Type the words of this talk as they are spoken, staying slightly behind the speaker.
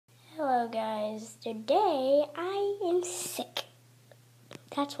Hello guys, today I am sick.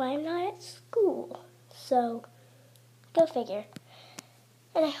 That's why I'm not at school. So, go figure.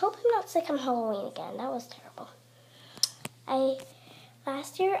 And I hope I'm not sick on Halloween again. That was terrible.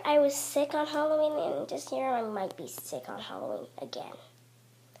 Last year I was sick on Halloween, and this year I might be sick on Halloween again.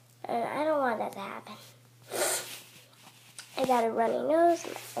 And I don't want that to happen. I got a runny nose,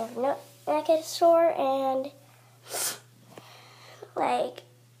 my neck is sore, and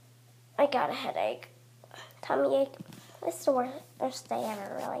I got a headache, tummy ache. It's the worst day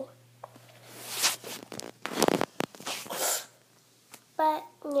ever, really. But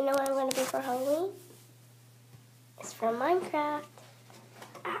you know what I'm going to be for Halloween? It's from Minecraft.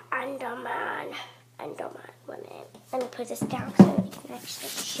 Enderman. Let me put this down so you can actually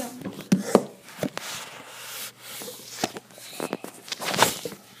show me.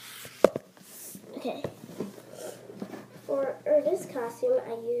 Okay. For this costume,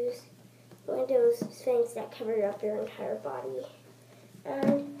 I use one of those things that cover up your entire body.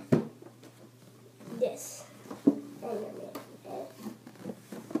 And this. Enderman.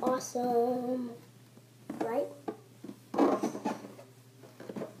 Awesome. Right? I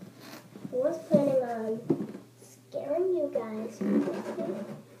was planning on scaring you guys with this thing.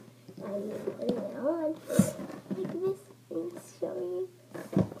 I'm putting it on like this and show you.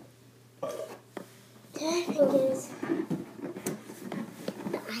 The other thing is,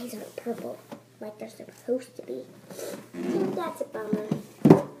 the eyes aren't purple like they're supposed to be. So that's a bummer.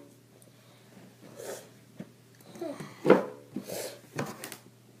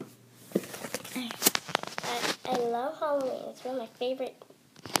 I love Halloween. It's one of my favorite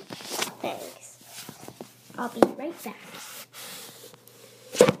things. I'll be right back.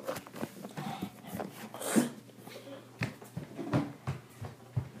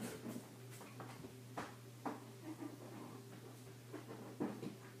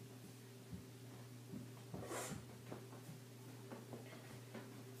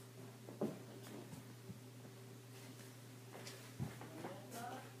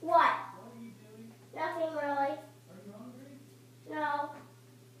 What? What are you doing? Nothing really. Are you hungry? No.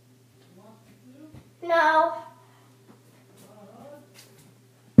 You want some food? No.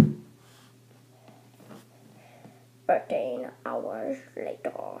 13 hours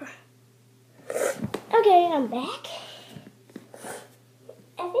later. Okay, I'm back.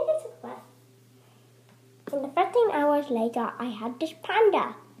 I think it's a what? And the 13 hours later, I had this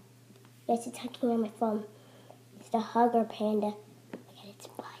panda. Yes, it's hanging on my phone. It's the Hugger Panda. Look at its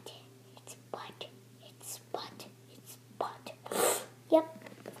butt. Its butt. Its butt. Its butt. Yep.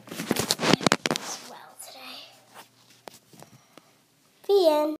 It's well today. The end.